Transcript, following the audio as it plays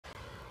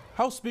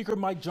House Speaker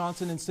Mike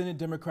Johnson and Senate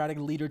Democratic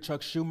leader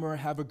Chuck Schumer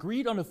have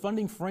agreed on a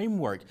funding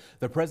framework.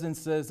 The president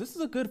says this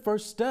is a good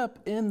first step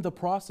in the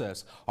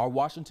process. Our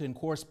Washington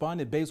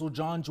correspondent Basil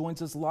John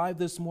joins us live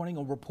this morning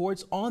and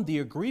reports on the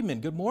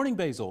agreement. Good morning,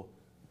 Basil.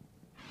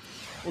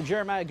 Well,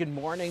 Jeremiah, good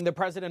morning. The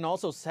president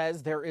also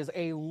says there is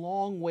a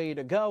long way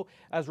to go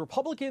as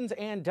Republicans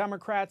and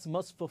Democrats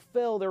must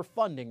fulfill their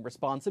funding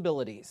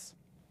responsibilities.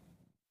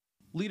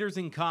 Leaders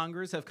in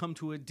Congress have come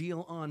to a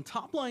deal on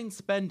top-line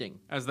spending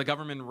as the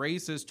government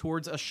races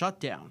towards a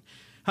shutdown.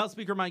 House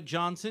Speaker Mike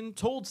Johnson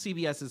told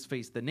CBS's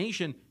Face the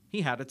Nation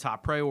he had a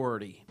top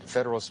priority.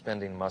 Federal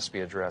spending must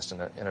be addressed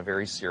in a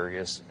very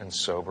serious and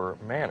sober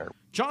manner.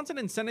 Johnson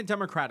and Senate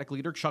Democratic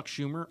leader Chuck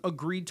Schumer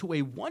agreed to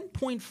a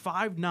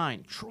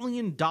 $1.59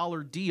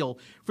 trillion deal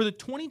for the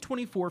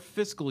 2024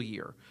 fiscal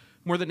year.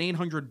 More than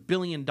 $800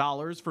 billion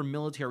for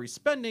military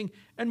spending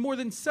and more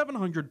than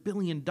 $700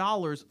 billion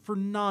for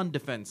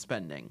non-defense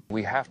spending.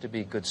 We have to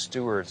be good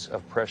stewards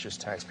of precious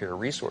taxpayer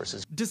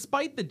resources.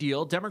 Despite the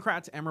deal,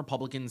 Democrats and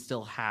Republicans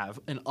still have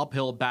an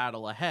uphill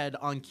battle ahead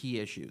on key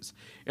issues.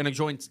 In a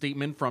joint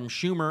statement from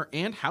Schumer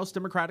and House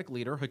Democratic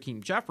leader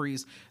Hakeem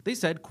Jeffries, they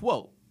said,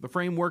 quote, "The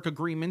framework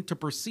agreement to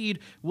proceed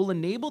will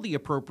enable the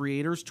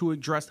appropriators to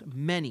address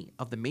many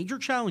of the major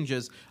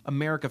challenges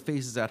America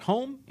faces at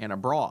home and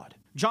abroad."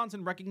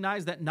 Johnson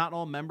recognized that not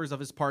all members of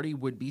his party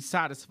would be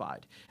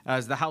satisfied,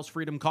 as the House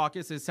Freedom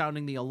Caucus is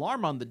sounding the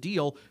alarm on the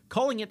deal,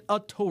 calling it a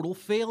total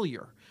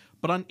failure.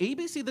 But on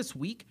ABC This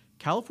Week,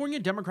 California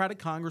Democratic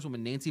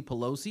Congresswoman Nancy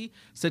Pelosi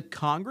said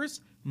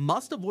Congress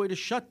must avoid a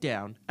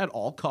shutdown at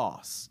all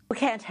costs. We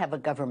can't have a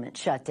government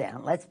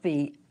shutdown. Let's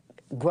be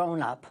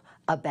grown up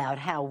about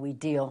how we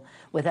deal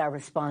with our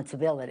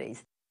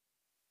responsibilities.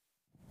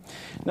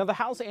 Now, the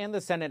House and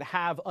the Senate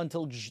have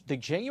until the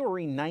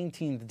January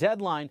 19th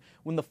deadline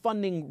when the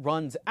funding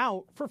runs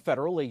out for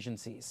federal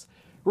agencies.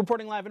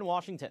 Reporting live in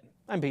Washington,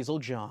 I'm Basil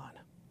John.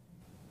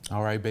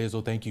 All right,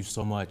 Basil, thank you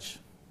so much.